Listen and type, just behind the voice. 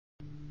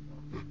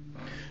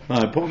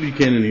Hi, Paul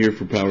Buchanan here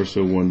for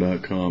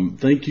PowerSell1.com.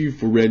 Thank you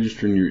for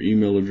registering your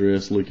email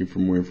address, looking for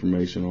more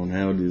information on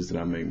how it is that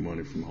I make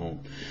money from home.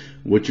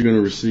 What you're going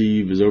to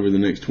receive is over the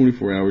next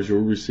 24 hours,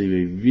 you'll receive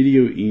a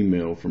video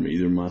email from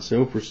either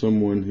myself or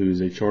someone who is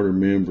a charter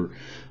member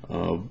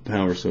of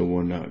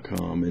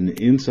PowerSell1.com. And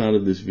inside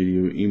of this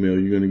video email,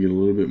 you're going to get a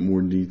little bit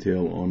more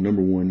detail on,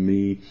 number one,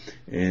 me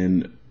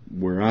and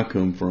where I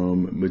come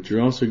from, but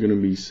you're also going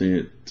to be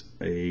sent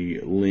a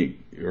link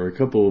or a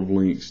couple of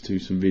links to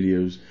some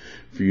videos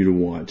for you to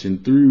watch.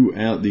 And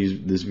throughout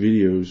this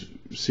videos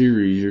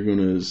series, you're going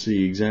to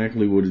see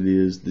exactly what it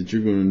is that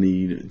you're going to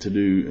need to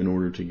do in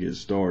order to get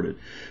started.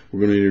 We're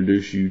going to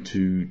introduce you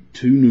to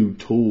two new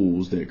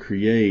tools that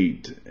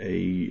create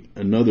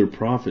another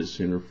profit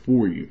center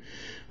for you.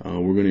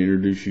 We're going to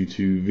introduce you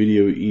to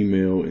video,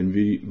 email, and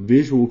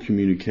visual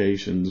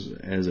communications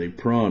as a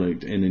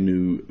product and a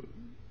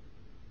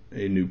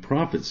new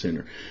profit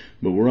center.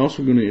 But we're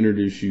also going to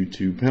introduce you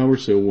to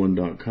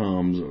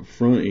PowerSell1.com's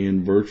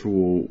front-end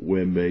virtual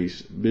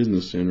web-based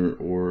business center,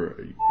 or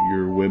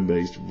your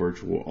web-based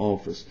virtual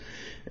office.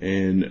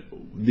 And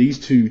these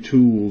two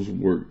tools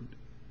work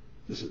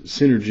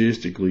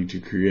synergistically to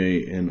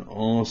create an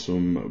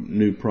awesome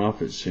new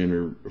profit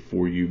center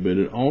for you, but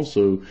it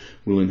also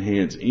will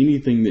enhance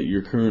anything that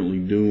you're currently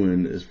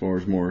doing as far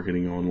as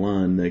marketing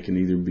online. That can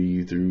either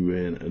be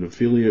through an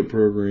affiliate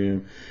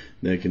program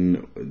that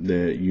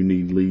you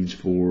need leads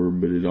for,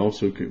 but it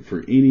also can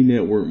for any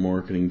network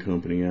marketing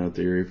company out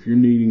there. If you're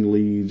needing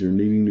leads or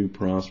needing new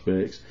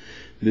prospects,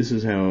 this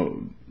is how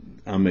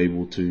I'm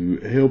able to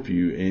help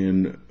you.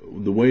 And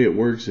the way it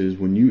works is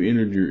when you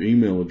entered your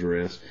email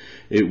address,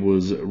 it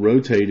was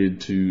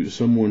rotated to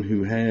someone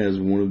who has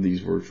one of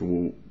these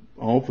virtual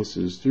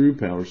offices through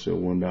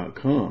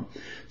PowerSell1.com.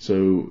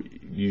 So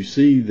you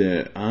see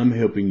that I'm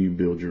helping you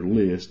build your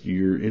list.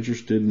 You're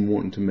interested in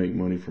wanting to make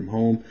money from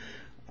home.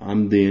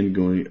 I'm then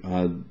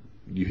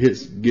you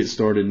hit get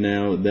started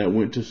now. That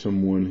went to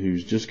someone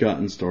who's just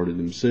gotten started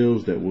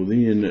themselves, that will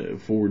then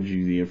forward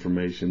you the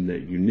information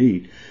that you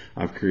need.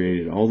 I've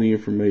created all the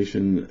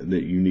information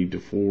that you need to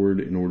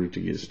forward in order to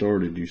get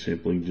started. You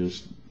simply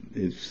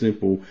it's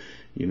simple,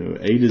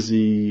 A to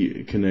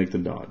Z, connect the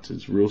dots.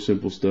 It's real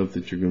simple stuff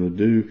that you're going to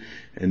do.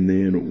 And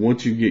then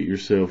once you get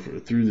yourself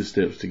through the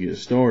steps to get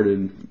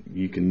started,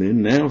 you can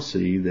then now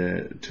see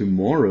that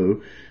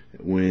tomorrow,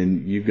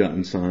 when you've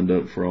gotten signed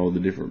up for all the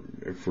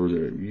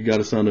you got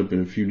to sign up in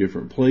a few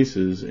different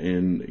places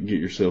and get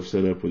yourself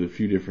set up with a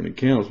few different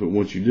accounts. But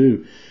once you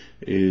do,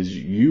 is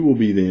you will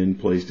be then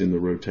placed in the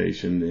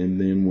rotation. And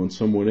then when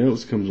someone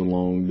else comes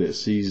along that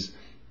sees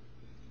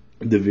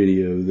the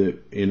video, that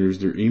enters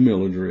their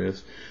email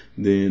address,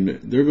 then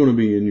they're going to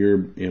be in your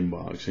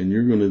inbox, and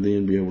you're going to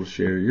then be able to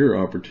share your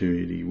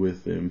opportunity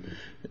with them,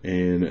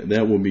 and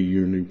that will be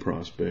your new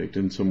prospect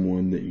and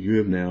someone that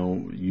you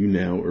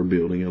now are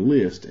building a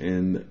list.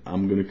 And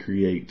I'm going to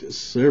create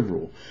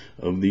several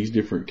of these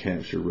different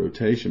capture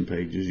rotation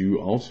pages. You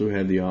also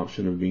have the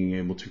option of being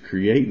able to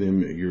create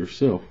them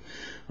yourself.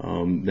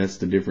 That's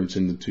the difference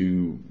in the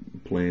two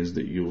plans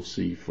that you'll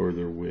see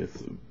further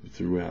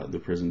throughout the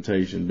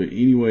presentation. But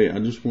anyway, I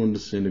just wanted to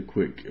send a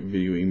quick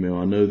video email.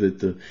 I know that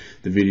the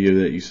video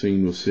that you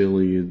seen was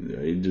silly.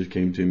 It just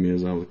came to me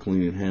as I was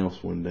cleaning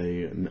house one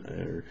day,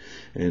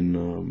 and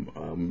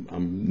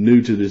I'm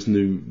new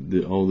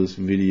to all this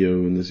video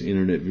and this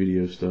internet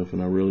video stuff,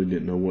 and I really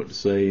didn't know what to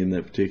say in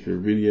that particular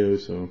video,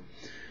 so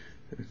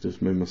I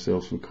just made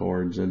myself some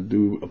cards. I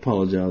do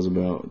apologize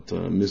about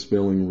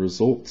misspelling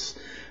results.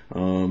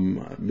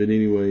 But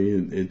anyway,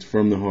 it's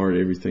from the heart.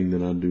 Everything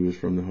that I do is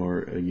from the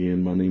heart.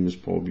 Again, my name is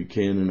Paul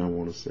Buchanan. I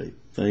want to say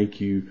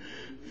thank you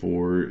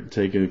for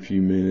taking a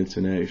few minutes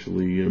and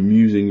actually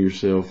amusing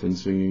yourself and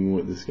seeing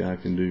what this guy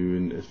can do,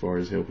 and as far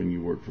as helping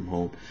you work from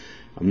home.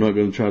 I'm not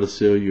going to try to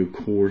sell you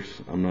a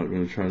course. I'm not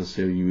going to try to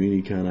sell you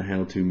any kind of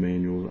how-to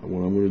manual.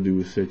 What I'm going to do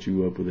is set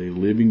you up with a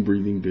living,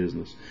 breathing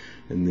business,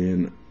 and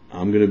then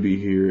I'm going to be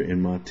here,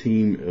 and my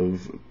team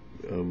of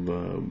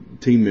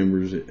team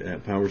members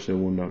at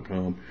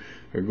PowerSell1.com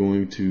are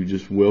going to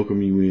just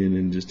welcome you in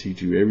and just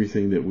teach you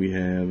everything that we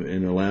have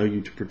and allow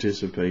you to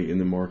participate in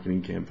the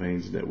marketing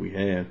campaigns that we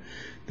have.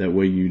 That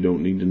way you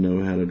don't need to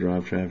know how to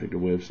drive traffic to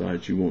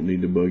websites. You won't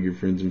need to bug your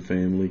friends and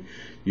family.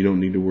 You don't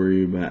need to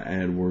worry about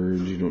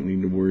AdWords. You don't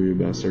need to worry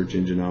about search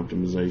engine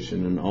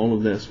optimization and all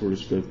of that sort of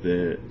stuff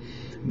that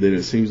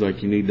it seems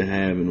like you need to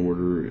have in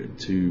order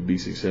to be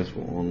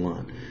successful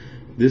online.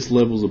 This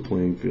levels the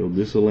playing field.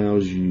 This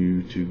allows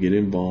you to get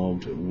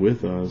involved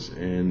with us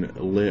and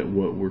let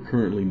what we're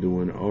currently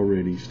doing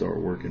already start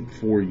working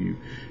for you.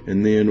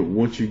 And then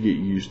once you get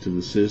used to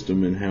the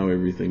system and how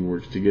everything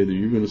works together,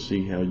 you're going to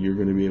see how you're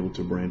going to be able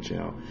to branch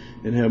out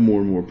and have more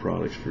and more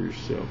products for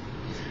yourself.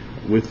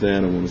 With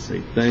that, I want to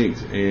say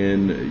thanks,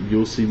 and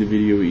you'll see the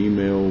video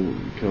email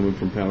coming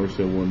from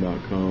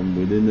PowerSell1.com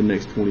within the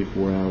next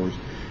 24 hours.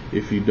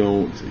 If you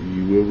don't,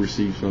 you will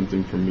receive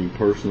something from me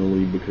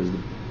personally, because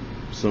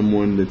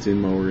someone that's in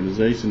my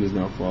organization is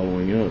not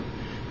following up,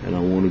 and I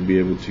want to be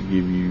able to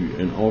give you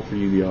and offer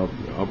you the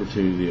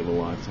opportunity of a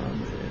lifetime.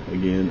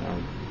 Again,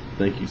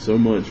 Thank you so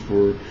much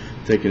for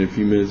taking a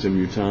few minutes of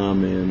your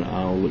time, and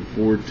I'll look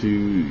forward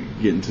to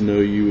getting to know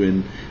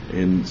you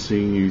and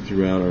seeing you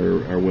throughout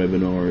our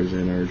webinars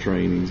and our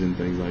trainings and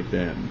things like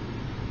that.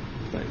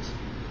 Thanks.